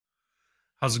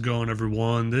How's it going,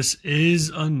 everyone? This is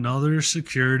another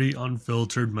Security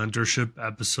Unfiltered mentorship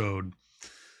episode.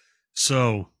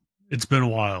 So, it's been a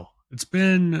while. It's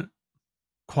been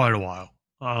quite a while.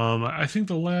 I think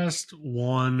the last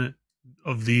one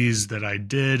of these that I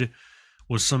did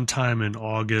was sometime in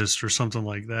August or something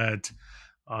like that,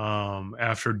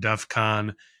 after DEF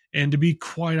CON. And to be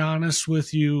quite honest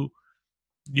with you,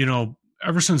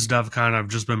 ever since DEF CON, I've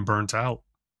just been burnt out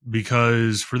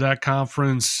because for that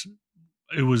conference,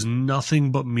 it was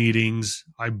nothing but meetings.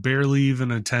 I barely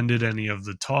even attended any of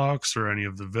the talks or any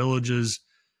of the villages.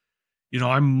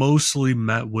 I mostly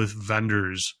met with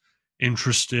vendors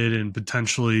interested in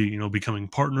potentially, becoming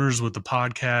partners with the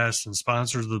podcast and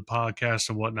sponsors of the podcast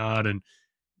and whatnot, and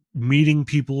meeting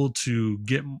people to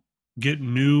get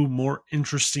new, more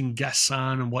interesting guests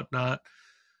on and whatnot.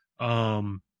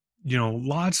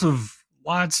 Lots of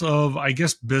I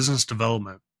guess business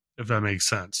development, if that makes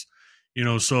sense.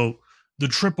 So the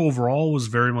trip overall was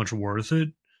very much worth it,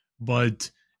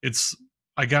 but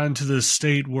I got into this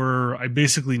state where I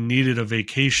basically needed a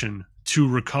vacation to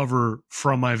recover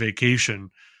from my vacation,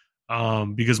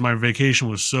 because my vacation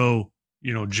was so,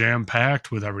 jam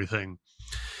packed with everything.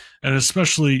 And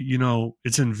especially,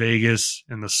 it's in Vegas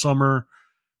in the summer,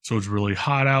 so it's really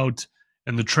hot out.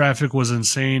 And the traffic was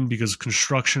insane because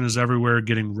construction is everywhere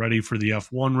getting ready for the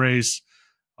F1 race.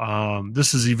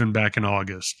 This is even back in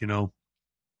August.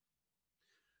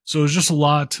 So it was just a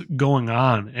lot going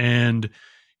on. And,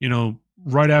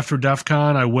 right after DEF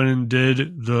CON, I went and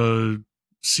did the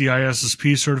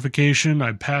CISSP certification.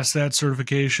 I passed that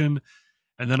certification.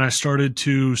 And then I started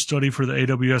to study for the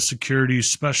AWS Security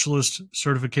Specialist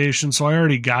certification. So I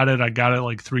already got it. I got it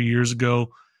like 3 years ago,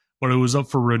 but it was up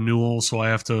for renewal. So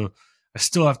I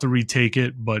still have to retake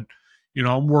it, but,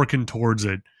 I'm working towards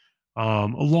it.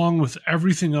 Along with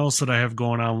everything else that I have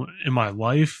going on in my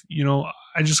life,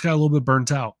 I just got a little bit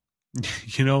burnt out,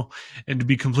 and to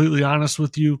be completely honest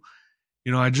with you,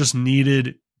 I just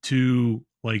needed to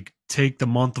take the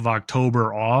month of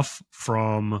October off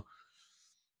from,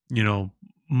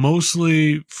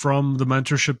 mostly from the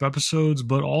mentorship episodes,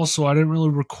 but also I didn't really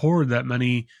record that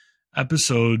many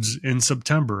episodes in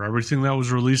September. Everything that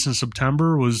was released in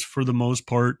September was for the most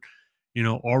part,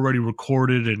 already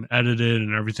recorded and edited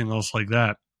and everything else like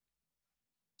that.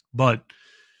 But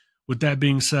with that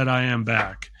being said, I am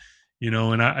back,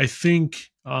 and I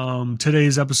think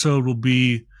today's episode will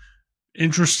be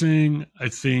interesting. I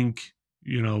think,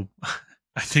 I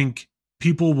think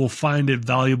people will find it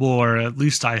valuable, or at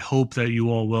least I hope that you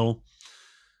all will.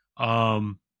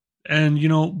 And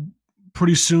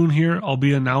pretty soon here, I'll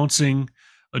be announcing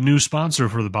a new sponsor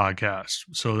for the podcast.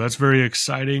 So that's very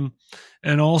exciting.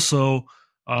 And also,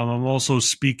 I'm also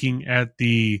speaking at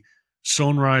the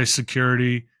Sunrise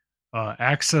Security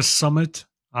Access Summit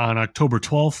on October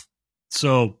 12th.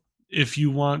 So if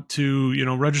you want to,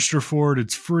 register for it,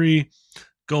 it's free.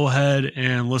 Go ahead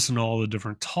and listen to all the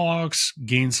different talks,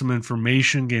 gain some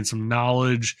information, gain some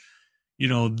knowledge.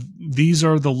 These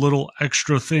are the little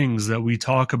extra things that we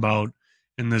talk about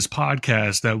in this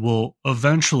podcast that will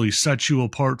eventually set you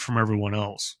apart from everyone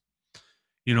else.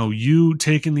 You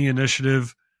taking the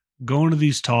initiative, going to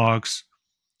these talks,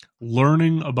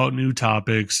 learning about new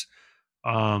topics,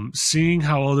 seeing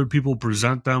how other people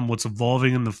present them, what's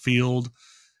evolving in the field,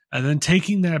 and then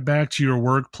taking that back to your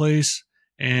workplace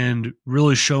and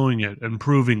really showing it and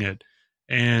proving it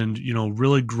and,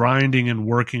 really grinding and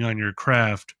working on your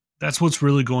craft. That's what's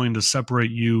really going to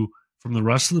separate you from the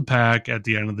rest of the pack at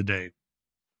the end of the day.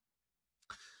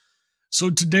 So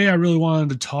today I really wanted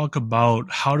to talk about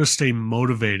how to stay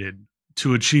motivated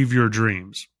to achieve your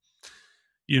dreams.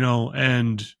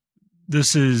 And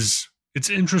it's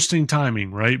interesting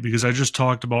timing, right? Because I just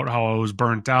talked about how I was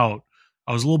burnt out.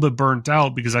 I was a little bit burnt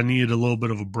out because I needed a little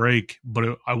bit of a break,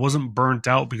 but I wasn't burnt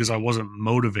out because I wasn't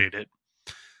motivated.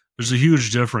 There's a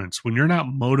huge difference. When you're not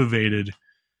motivated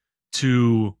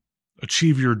to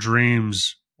achieve your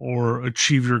dreams or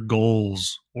achieve your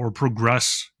goals or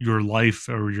progress your life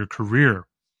or your career,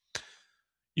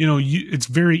 it's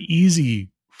very easy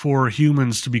for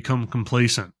humans to become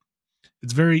complacent.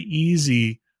 It's very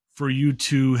easy for you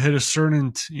to hit a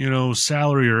certain,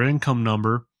 salary or income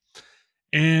number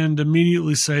and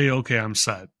immediately say, okay, I'm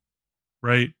set,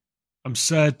 right? I'm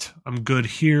set. I'm good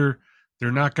here.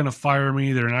 They're not going to fire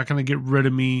me. They're not going to get rid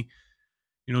of me.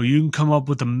 You can come up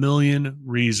with a million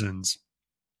reasons.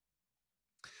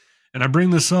 And I bring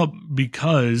this up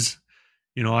because,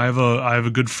 I have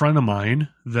a good friend of mine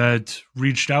that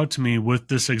reached out to me with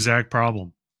this exact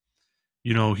problem.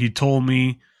 He told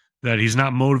me that he's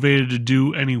not motivated to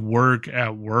do any work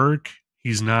at work.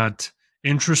 He's not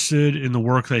interested in the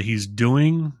work that he's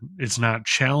doing. It's not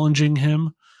challenging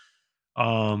him.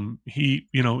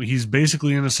 He's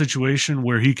basically in a situation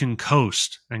where he can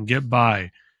coast and get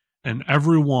by, and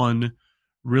everyone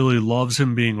really loves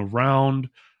him being around.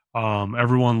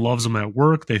 Everyone loves him at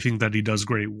work. They think that he does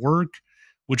great work,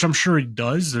 which I'm sure he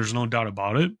does. There's no doubt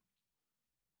about it.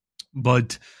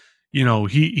 But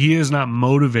he is not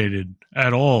motivated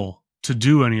at all to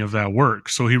do any of that work.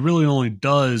 So he really only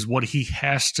does what he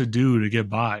has to do to get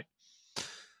by.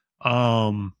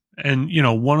 And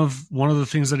one of the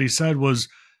things that he said was,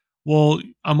 well,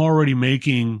 I'm already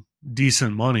making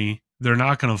decent money. They're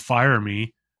not going to fire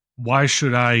me. Why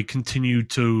should I continue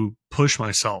to push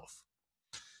myself?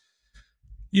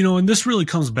 And this really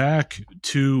comes back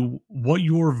to what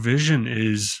your vision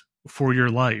is for your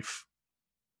life.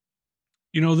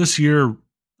 This year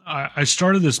I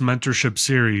started this mentorship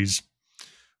series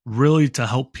really to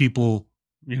help people,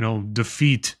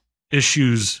 defeat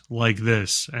issues like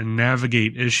this and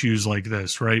navigate issues like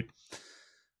this, right?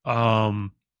 The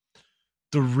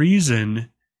reason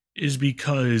is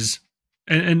because,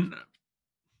 and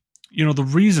the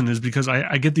reason is because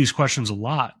I get these questions a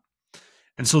lot.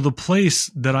 And so the place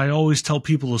that I always tell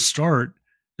people to start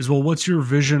is, well, what's your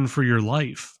vision for your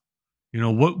life?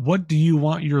 What do you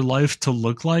want your life to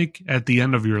look like at the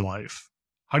end of your life?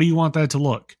 How do you want that to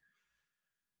look?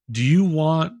 Do you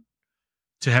want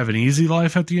to have an easy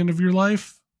life at the end of your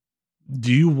life?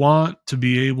 Do you want to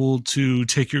be able to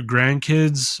take your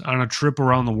grandkids on a trip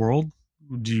around the world?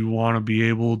 Do you want to be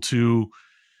able to,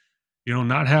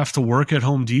 not have to work at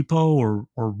Home Depot or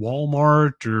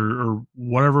Walmart or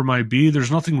whatever it might be?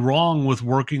 There's nothing wrong with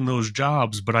working those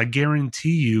jobs, but I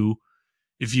guarantee you,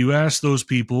 if you ask those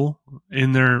people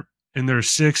in their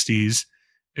 60s,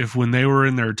 if when they were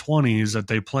in their 20s that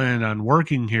they planned on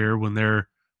working here when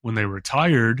they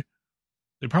retired,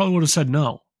 they probably would have said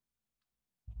no.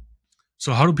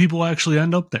 So how do people actually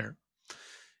end up there?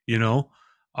 And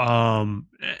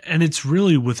it's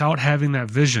really without having that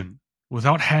vision,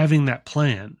 without having that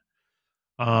plan.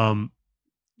 Someone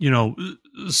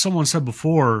said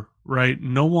before, right?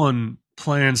 No one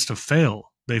plans to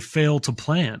fail. They fail to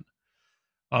plan.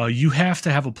 You have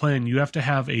to have a plan. You have to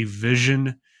have a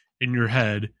vision in your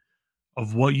head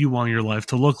of what you want your life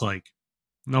to look like.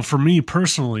 Now, for me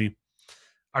personally,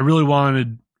 I really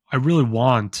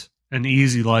want an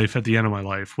easy life at the end of my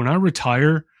life. When I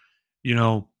retire,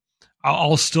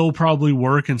 I'll still probably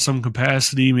work in some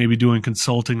capacity, maybe doing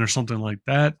consulting or something like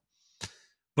that.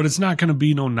 But it's not going to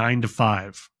be no 9 to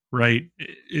 5, right?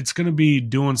 It's going to be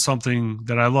doing something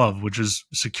that I love, which is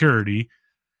security.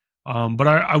 But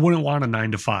I wouldn't want a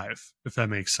 9 to 5, if that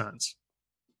makes sense.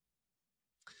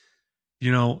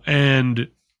 And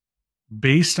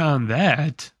based on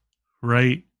that,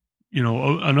 right?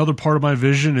 Another part of my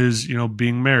vision is,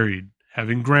 being married,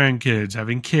 having grandkids,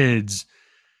 having kids,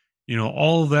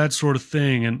 all of that sort of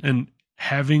thing, and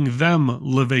having them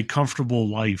live a comfortable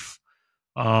life.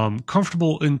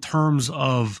 Comfortable in terms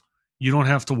of you don't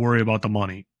have to worry about the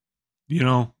money.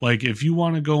 Like if you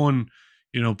want to go and,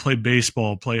 play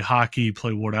baseball, play hockey,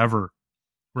 play whatever,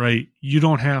 right? You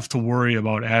don't have to worry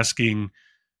about asking,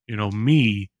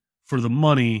 me for the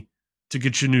money to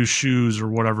get you new shoes or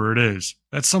whatever it is.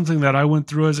 That's something that I went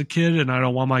through as a kid, and I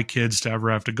don't want my kids to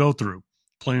ever have to go through,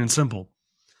 plain and simple.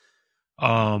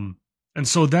 And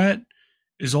so that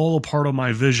is all a part of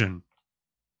my vision.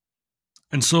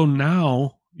 And so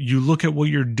now you look at what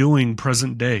you're doing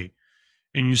present day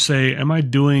and you say, am I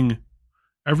doing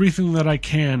everything that I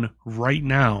can right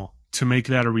now to make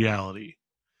that a reality?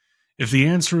 If the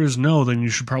answer is no, then you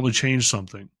should probably change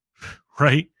something,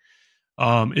 right?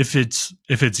 If it's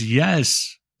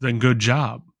yes, then good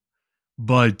job.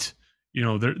 But,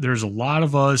 there's a lot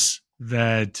of us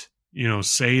that,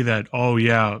 say that, oh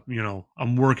yeah,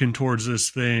 I'm working towards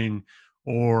this thing,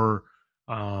 or,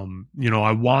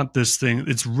 I want this thing.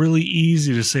 It's really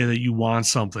easy to say that you want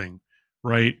something,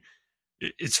 right?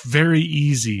 It's very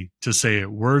easy to say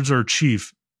it. Words are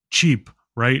cheap,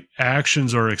 right?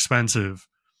 Actions are expensive.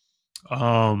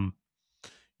 I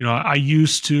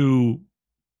used to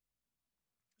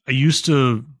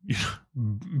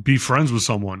be friends with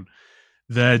someone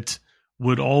that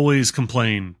would always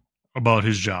complain about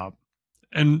his job.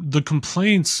 And the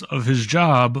complaints of his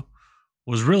job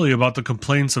was really about the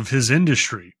complaints of his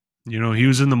industry. He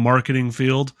was in the marketing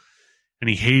field and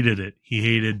he hated it. He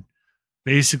hated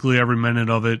basically every minute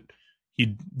of it.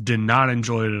 He did not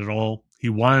enjoy it at all. He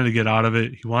wanted to get out of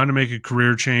it. He wanted to make a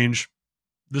career change.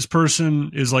 This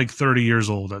person is like 30 years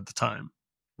old at the time,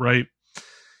 right?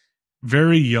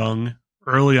 Very young,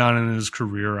 early on in his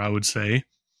career, I would say.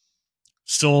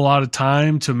 Still a lot of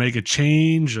time to make a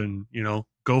change and,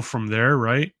 go from there,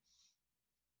 right?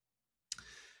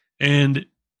 And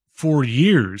for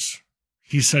years,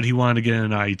 he said he wanted to get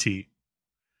into IT.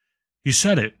 He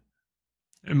said it.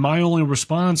 And my only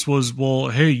response was, well,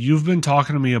 hey, you've been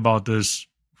talking to me about this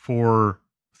for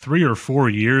 3 or 4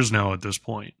 years now at this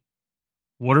point.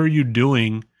 What are you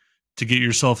doing to get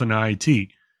yourself into IT?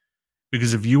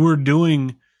 Because if you were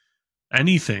doing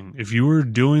anything, if you were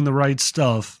doing the right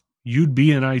stuff, you'd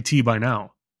be in IT by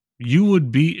now. You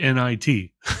would be in IT,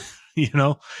 you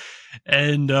know?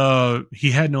 And he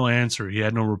had no answer. He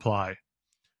had no reply,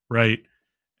 right?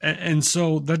 And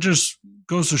so that just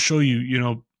goes to show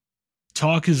you,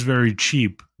 talk is very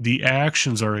cheap. The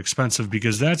actions are expensive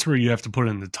because that's where you have to put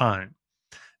in the time.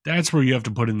 That's where you have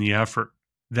to put in the effort.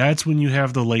 That's when you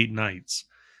have the late nights.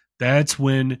 That's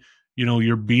when,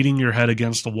 you're beating your head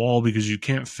against the wall because you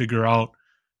can't figure out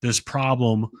this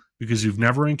problem because you've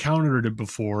never encountered it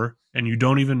before and you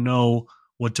don't even know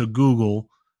what to Google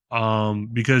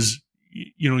because,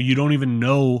 you don't even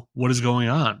know what is going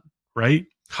on, right?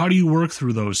 How do you work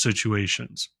through those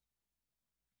situations?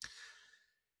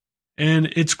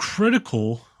 And it's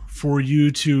critical for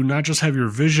you to not just have your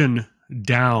vision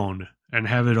down and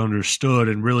have it understood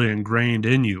and really ingrained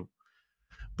in you,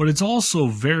 but it's also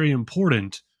very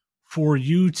important for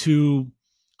you to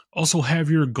also have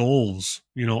your goals,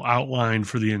 outlined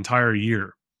for the entire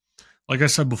year. Like I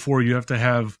said before, you have to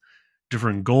have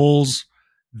different goals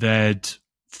that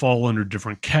fall under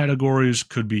different categories.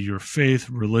 Could be your faith,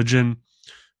 religion,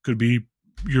 could be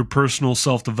your personal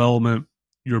self-development,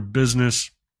 your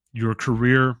business, your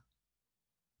career,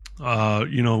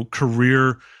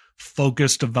 career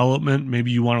focused development.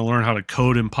 Maybe you want to learn how to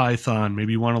code in Python.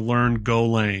 Maybe you want to learn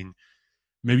Golang.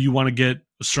 Maybe you want to get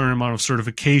a certain amount of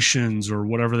certifications or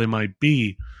whatever they might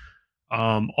be.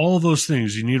 All of those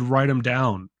things, you need to write them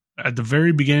down at the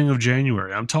very beginning of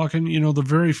January. I'm talking, the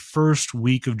very first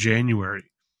week of January.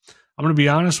 I'm going to be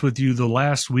honest with you, the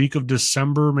last week of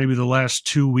December, maybe the last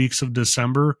 2 weeks of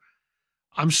December,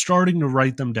 I'm starting to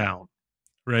write them down,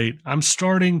 right? I'm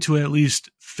starting to at least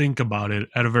think about it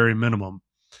at a very minimum.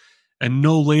 And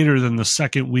no later than the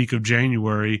second week of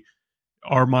January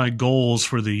are my goals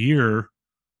for the year,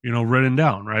 written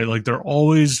down, right? Like they're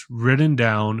always written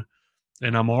down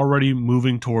and I'm already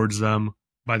moving towards them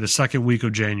by the second week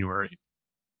of January.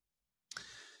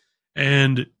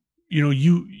 And,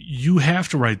 you have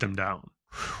to write them down,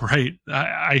 right?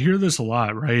 I hear this a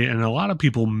lot, right? And a lot of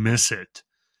people miss it.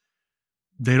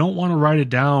 They don't want to write it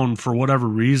down for whatever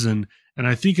reason. And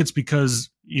I think it's because,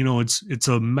 it's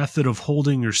a method of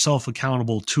holding yourself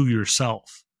accountable to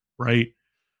yourself, right?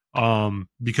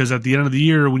 Because at the end of the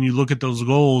year, when you look at those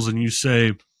goals and you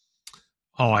say,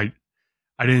 oh, I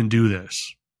didn't do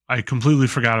this. I completely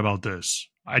forgot about this.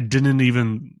 I didn't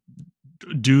even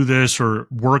do this or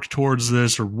work towards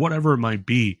this or whatever it might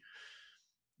be.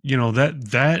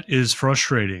 That is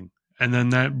frustrating. And then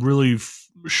that really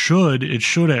should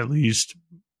at least,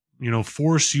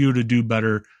 force you to do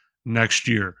better next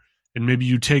year. And maybe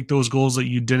you take those goals that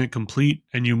you didn't complete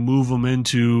and you move them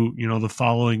into, the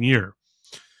following year.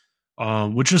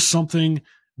 Which is something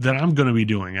that I'm going to be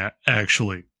doing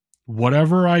actually.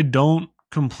 Whatever I don't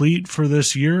complete for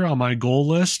this year on my goal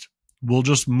list, we'll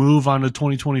just move on to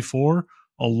 2024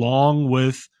 along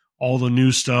with all the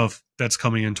new stuff that's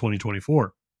coming in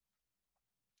 2024.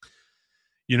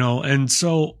 And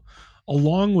so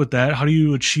along with that, how do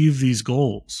you achieve these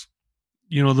goals?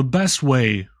 The best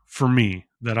way for me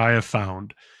that I have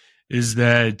found is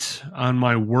that on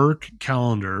my work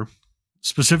calendar,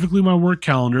 specifically my work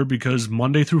calendar, because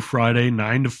Monday through Friday,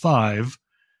 9 to 5,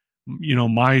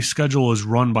 my schedule is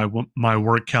run by my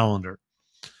work calendar.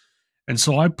 And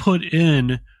so I put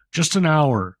in just an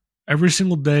hour every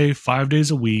single day, 5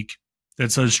 days a week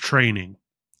that says training,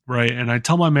 right? And I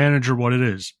tell my manager what it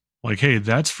is. Like, hey,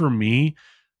 that's for me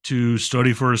to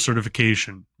study for a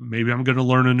certification. Maybe I'm going to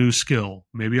learn a new skill.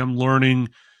 Maybe I'm learning,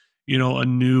 a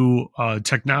new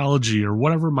technology or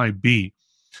whatever it might be.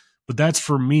 But that's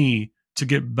for me to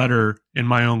get better in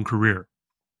my own career.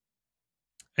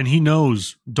 And he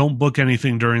knows, don't book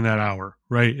anything during that hour,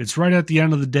 right? It's right at the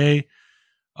end of the day.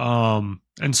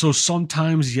 And so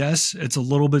sometimes, yes, it's a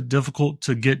little bit difficult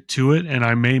to get to it. And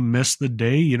I may miss the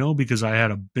day, because I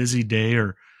had a busy day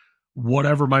or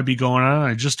whatever might be going on.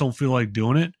 I just don't feel like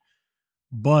doing it.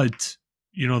 But,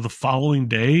 the following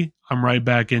day, I'm right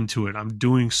back into it. I'm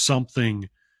doing something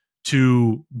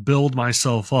to build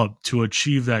myself up to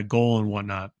achieve that goal and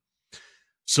whatnot.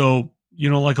 So,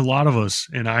 like a lot of us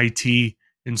in IT,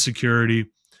 in security,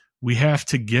 we have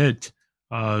to get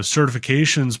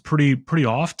certifications pretty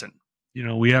often.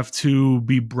 We have to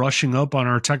be brushing up on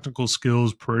our technical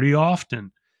skills pretty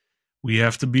often. We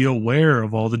have to be aware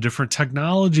of all the different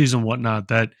technologies and whatnot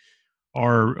that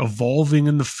are evolving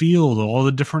in the field, all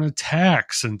the different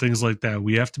attacks and things like that.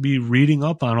 We have to be reading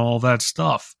up on all that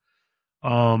stuff.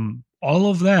 All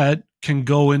of that can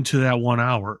go into that 1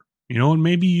 hour, and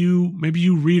maybe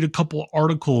you read a couple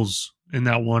articles in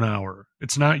that 1 hour.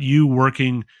 It's not you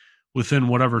working within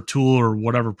whatever tool or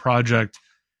whatever project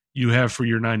you have for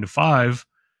your 9 to 5,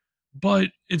 but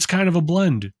it's kind of a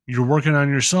blend. You're working on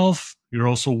yourself. You're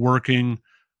also working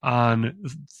on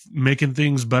making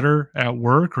things better at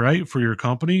work, right? For your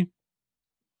company.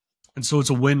 And so it's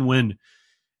a win-win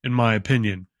in my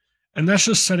opinion. And that's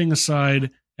just setting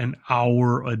aside an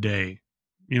hour a day,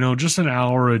 just an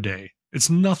hour a day. It's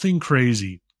nothing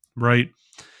crazy, right?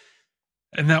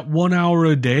 And that 1 hour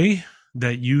a day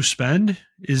that you spend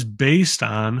is based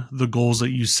on the goals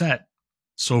that you set.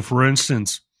 So for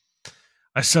instance,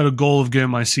 I set a goal of getting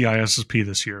my CISSP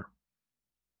this year.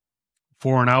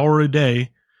 For an hour a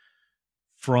day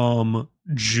from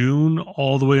June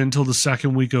all the way until the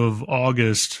second week of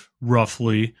August,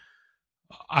 roughly,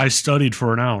 I studied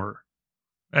for an hour,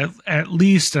 at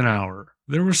least an hour.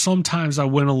 There were some times I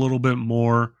went a little bit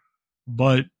more,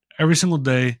 but every single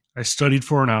day I studied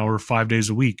for an hour, 5 days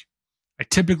a week. I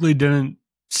typically didn't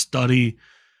study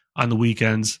on the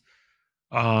weekends.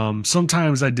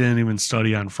 Sometimes I didn't even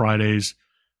study on Fridays,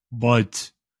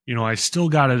 but I still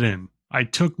got it in. I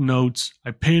took notes,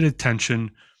 I paid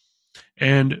attention,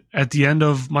 and at the end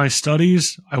of my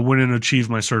studies, I went and achieved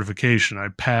my certification. I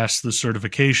passed the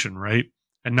certification, right?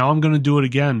 And now I'm going to do it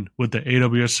again with the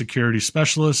AWS Security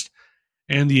Specialist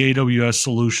and the AWS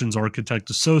Solutions Architect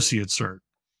Associate cert.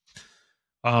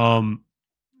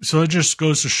 So it just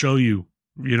goes to show you,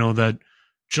 that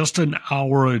just an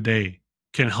hour a day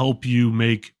can help you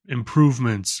make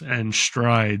improvements and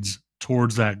strides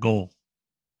towards that goal.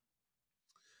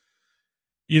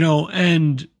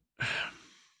 And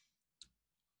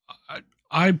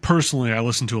I personally, I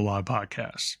listen to a lot of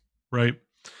podcasts, right?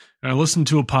 And I listened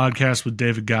to a podcast with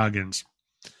David Goggins,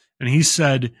 and he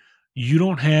said, you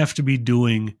don't have to be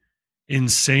doing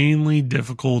insanely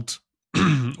difficult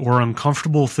or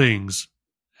uncomfortable things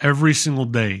every single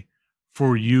day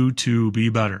for you to be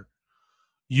better.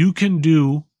 You can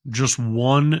do just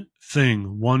one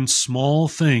thing, one small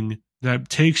thing that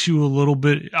takes you a little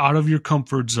bit out of your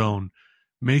comfort zone,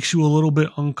 makes you a little bit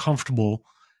uncomfortable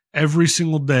every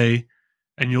single day,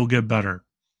 and you'll get better,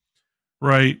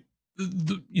 right?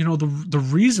 The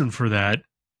reason for that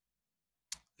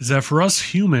is that for us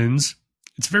humans,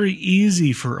 it's very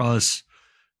easy for us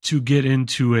to get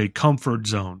into a comfort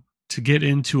zone, to get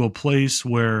into a place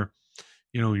where,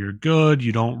 you're good.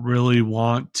 You don't really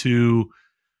want to,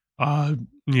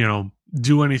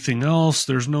 do anything else.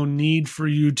 There's no need for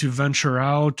you to venture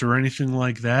out or anything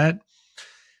like that.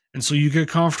 And so you get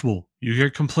comfortable, you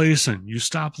get complacent, you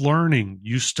stop learning,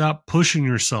 you stop pushing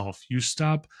yourself, you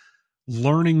stop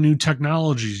learning new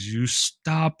technologies, you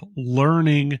stop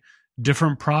learning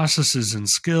different processes and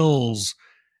skills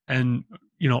and,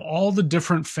 all the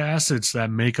different facets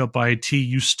that make up IT.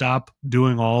 You stop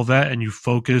doing all that and you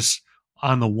focus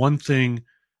on the one thing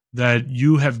that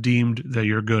you have deemed that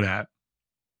you're good at.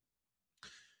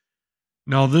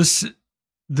 Now, this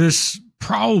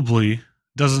probably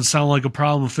doesn't sound like a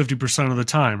problem 50% of the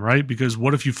time, right? Because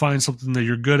what if you find something that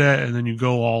you're good at and then you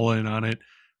go all in on it,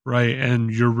 right?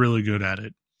 And you're really good at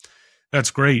it.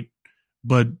 That's great.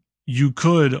 But you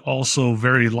could also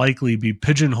very likely be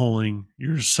pigeonholing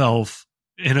yourself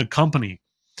in a company.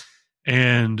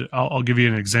 And I'll give you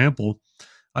an example.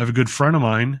 I have a good friend of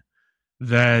mine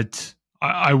that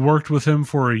I worked with him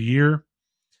for a year,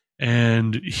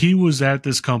 and he was at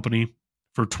this company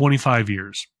for 25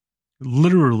 years.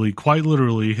 Quite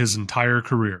literally his entire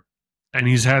career. And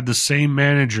he's had the same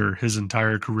manager his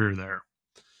entire career there.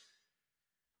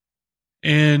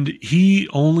 And he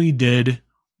only did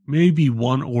maybe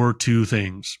one or two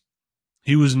things.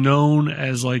 He was known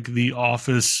as like the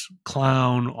office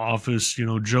clown, office,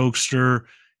 jokester.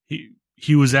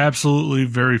 He was absolutely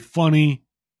very funny.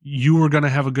 You were going to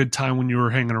have a good time when you were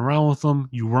hanging around with him.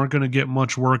 You weren't going to get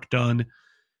much work done.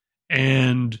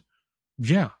 And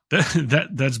yeah,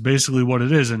 that's basically what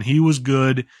it is. And he was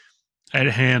good at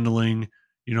handling,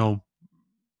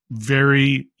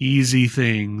 very easy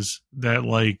things that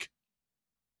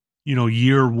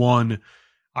year one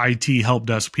IT help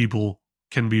desk people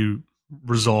can be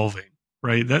resolving,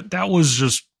 right? That was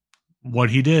just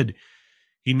what he did.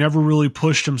 He never really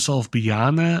pushed himself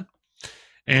beyond that.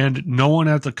 And no one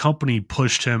at the company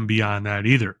pushed him beyond that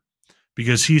either,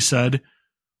 because he said,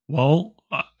 well,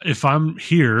 if I'm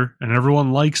here and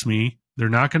everyone likes me, they're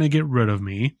not going to get rid of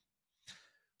me.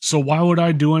 So why would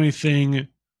I do anything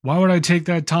Why would I take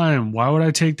that time? Why would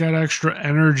I take that extra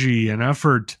energy and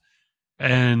effort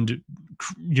and,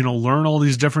 learn all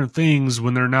these different things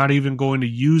when they're not even going to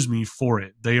use me for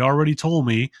it? They already told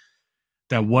me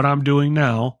that what I'm doing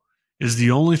now is the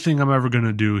only thing I'm ever going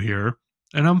to do here,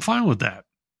 and I'm fine with that.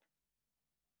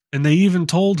 And they even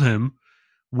told him,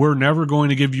 we're never going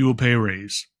to give you a pay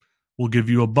raise. We'll give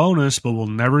you a bonus, but we'll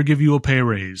never give you a pay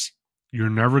raise. You're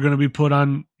never going to be put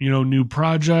on, new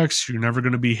projects. You're never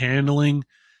going to be handling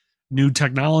new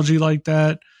technology like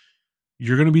that.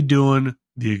 You're going to be doing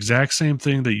the exact same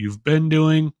thing that you've been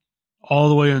doing all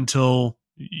the way until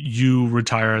you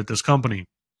retire at this company.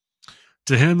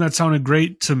 To him, that sounded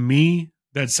great. To me,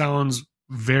 that sounds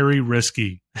very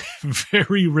risky,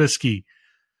 very risky.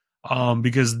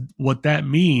 Because what that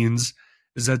means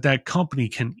is that company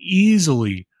can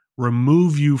easily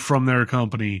remove you from their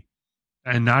company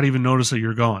and not even notice that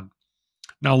you're gone.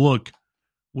 Now, look,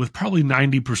 with probably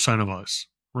 90% of us,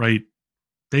 right,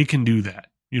 they can do that.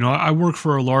 I work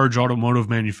for a large automotive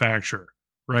manufacturer,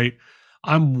 right?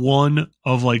 I'm one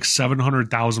of like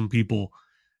 700,000 people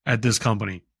at this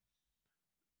company.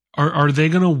 Are they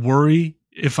going to worry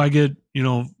if I get,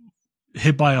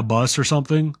 hit by a bus or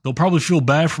something? They'll probably feel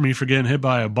bad for me for getting hit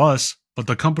by a bus, but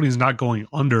the company's not going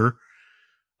under.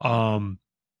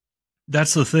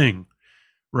 That's the thing,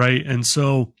 right? And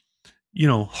so,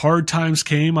 hard times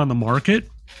came on the market,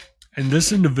 and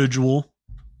this individual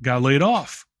got laid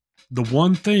off. The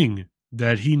one thing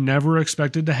that he never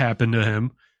expected to happen to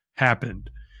him happened.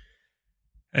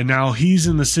 And now he's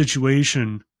in the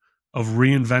situation of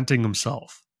reinventing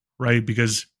himself, right?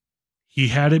 Because he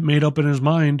had it made up in his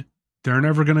mind, they're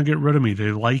never going to get rid of me.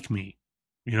 They like me,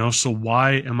 so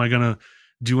why am I going to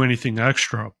do anything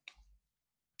extra?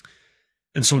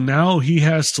 And so now he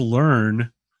has to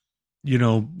learn,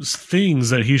 things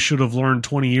that he should have learned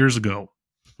 20 years ago,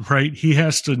 right? He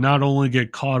has to not only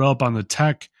get caught up on the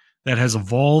tech that has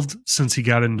evolved since he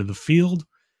got into the field,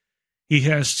 he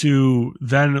has to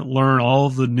then learn all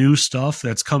of the new stuff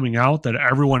that's coming out that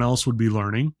everyone else would be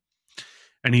learning.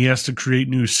 And he has to create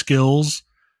new skills,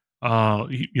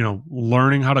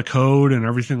 learning how to code and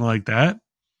everything like that.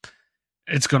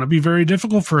 It's going to be very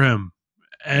difficult for him.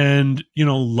 And,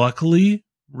 luckily,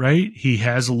 right, he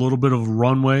has a little bit of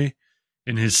runway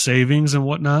in his savings and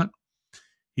whatnot.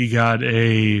 He got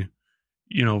a,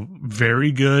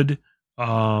 very good,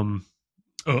 a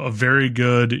very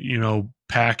good,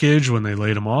 package when they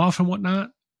laid him off and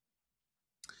whatnot.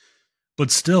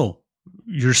 But still,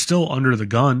 you're still under the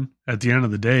gun at the end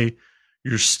of the day.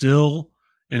 You're still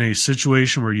in a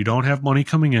situation where you don't have money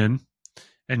coming in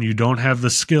and you don't have the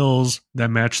skills that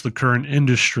match the current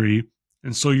industry.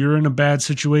 And so you're in a bad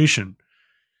situation.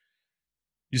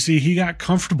 You see, he got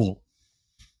comfortable.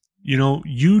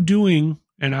 You doing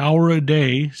an hour a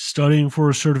day studying for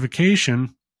a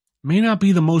certification may not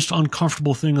be the most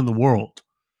uncomfortable thing in the world.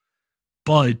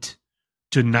 But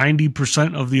to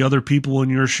 90% of the other people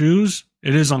in your shoes,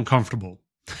 it is uncomfortable.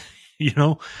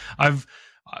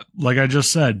 Like I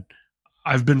just said,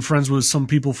 I've been friends with some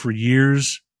people for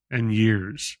years and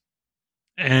years.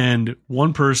 And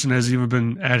one person has even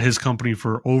been at his company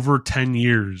for over 10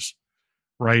 years,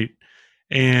 right?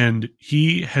 And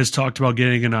he has talked about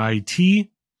getting an IT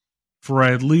for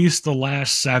at least the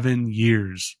last 7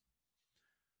 years.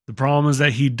 The problem is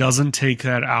that he doesn't take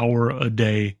that hour a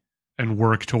day and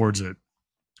work towards it.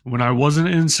 When I wasn't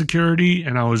in security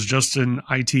and I was just in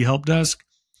IT help desk,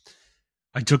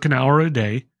 I took an hour a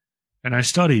day and I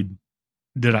studied.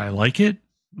 Did I like it?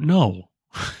 No.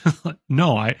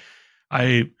 No,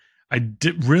 I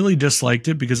really disliked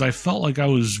it because I felt like I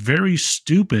was very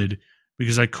stupid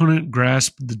because I couldn't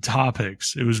grasp the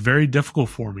topics. It was very difficult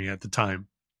for me at the time.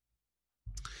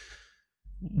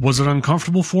 Was it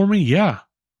uncomfortable for me? Yeah.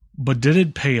 But did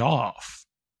it pay off?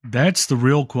 That's the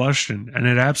real question, and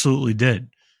it absolutely did.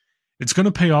 It's going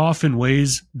to pay off in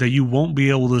ways that you won't be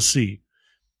able to see,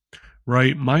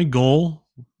 right? My goal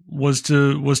was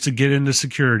to get into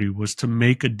security, was to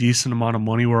make a decent amount of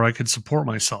money where I could support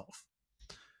myself.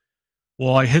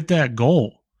 Well, I hit that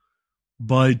goal,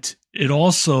 but it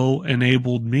also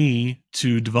enabled me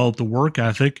to develop the work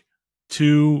ethic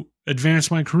to advance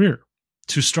my career,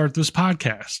 to start this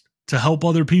podcast, to help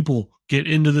other people get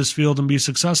into this field and be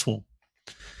successful.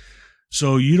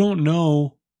 So you don't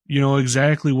know,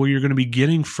 exactly what you're going to be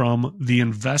getting from the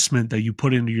investment that you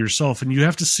put into yourself. And you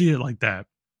have to see it like that.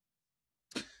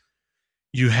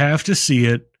 You have to see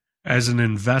it as an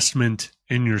investment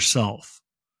in yourself.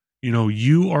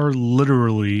 You are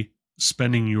literally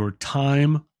spending your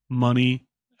time, money,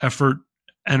 effort,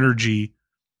 energy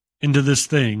into this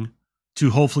thing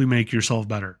to hopefully make yourself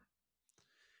better.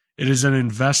 It is an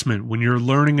investment. When you're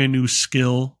learning a new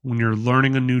skill, when you're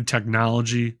learning a new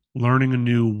technology, learning a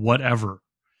new whatever,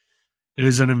 it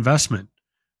is an investment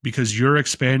because you're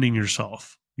expanding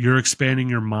yourself. You're expanding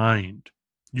your mind.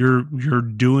 You're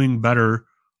doing better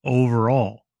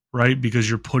overall, right? Because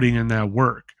you're putting in that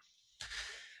work.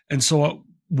 And so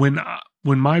when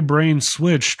my brain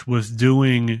switched with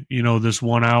doing, this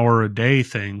 1 hour a day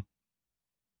thing,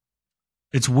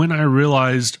 it's when I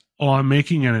realized, oh, I'm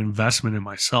making an investment in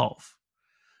myself.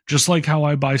 Just like how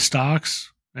I buy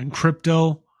stocks and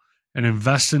crypto and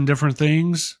invest in different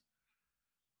things,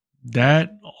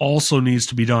 that also needs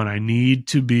to be done. I need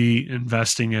to be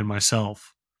investing in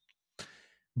myself.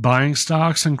 Buying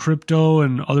stocks and crypto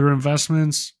and other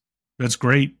investments, that's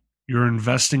great. You're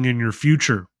investing in your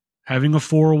future. Having a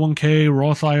 401k,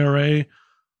 Roth IRA,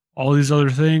 all these other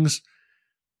things,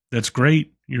 that's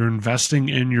great. You're investing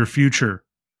in your future.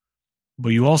 But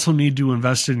you also need to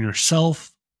invest in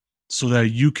yourself so that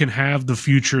you can have the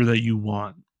future that you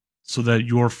want, so that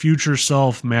your future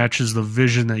self matches the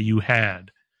vision that you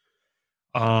had.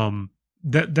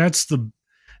 That's the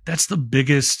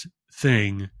biggest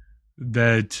thing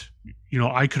that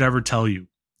I could ever tell you.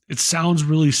 It sounds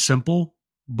really simple,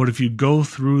 but if you go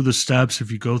through the steps,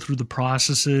 if you go through the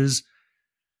processes,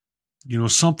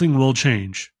 something will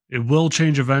change. It will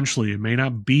change eventually. It may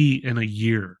not be in a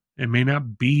year. It may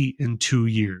not be in 2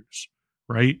 years,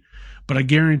 right? But I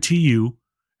guarantee you,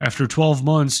 after 12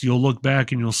 months, you'll look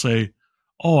back and you'll say,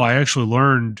 oh, I actually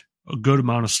learned a good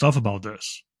amount of stuff about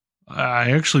this.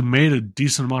 I actually made a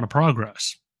decent amount of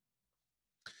progress.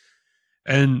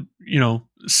 And,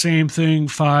 same thing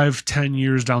 5-10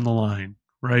 years down the line,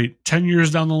 right? 10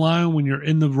 years down the line, when you're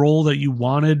in the role that you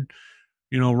wanted,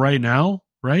 right now,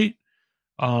 right?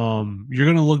 You're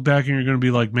going to look back and you're going to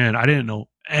be like, man, I didn't know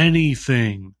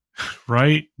anything,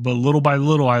 right? But little by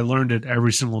little, I learned it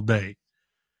every single day.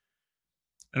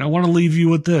 And I want to leave you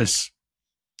with this.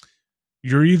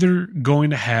 You're either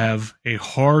going to have a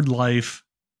hard life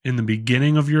in the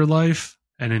beginning of your life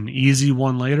and an easy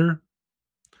one later,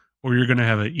 or you're going to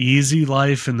have an easy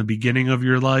life in the beginning of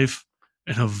your life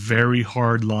and a very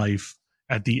hard life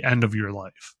at the end of your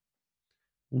life.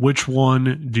 Which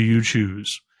one do you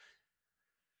choose?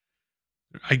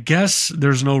 I guess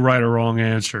there's no right or wrong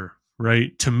answer,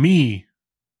 right? To me,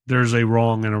 there's a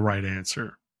wrong and a right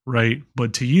answer, right?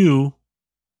 But to you,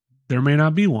 there may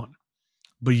not be one.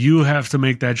 But you have to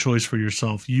make that choice for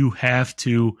yourself. You have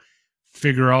to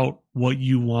figure out what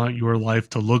you want your life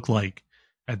to look like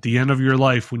at the end of your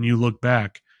life when you look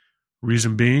back.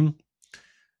 Reason being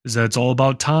is that it's all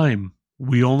about time.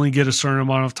 We only get a certain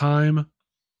amount of time.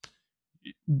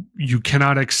 You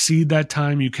cannot exceed that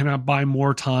time. You cannot buy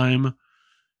more time.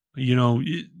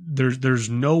 There's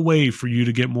no way for you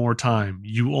to get more time.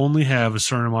 You only have a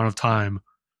certain amount of time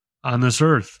on this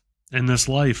earth, in this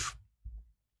life.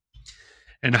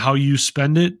 And how you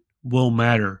spend it will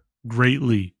matter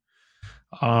greatly.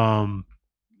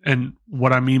 And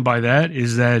what I mean by that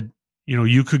is that,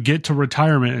 you could get to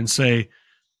retirement and say,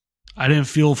 I didn't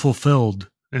feel fulfilled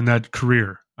in that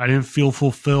career. I didn't feel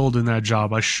fulfilled in that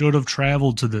job. I should have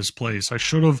traveled to this place. I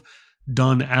should have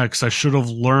done X. I should have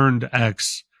learned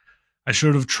X. I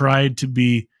should have tried to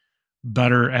be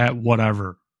better at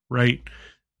whatever, right?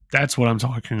 That's what I'm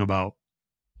talking about.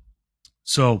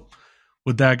 So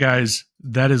with that, guys,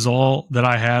 that is all that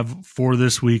I have for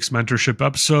this week's mentorship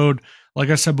episode. Like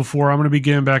I said before, I'm going to be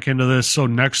getting back into this. So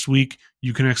next week,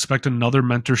 you can expect another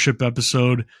mentorship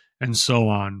episode and so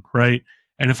on, right?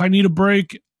 And if I need a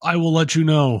break, I will let you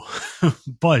know.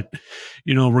 But,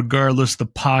 regardless, the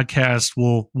podcast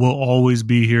will always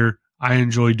be here. I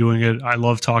enjoy doing it. I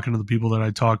love talking to the people that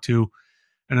I talk to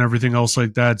and everything else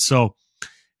like that. So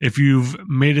if you've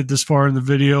made it this far in the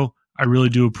video, I really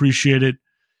do appreciate it.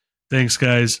 Thanks,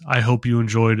 guys. I hope you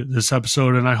enjoyed this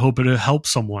episode, and I hope it helped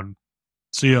someone.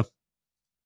 See ya.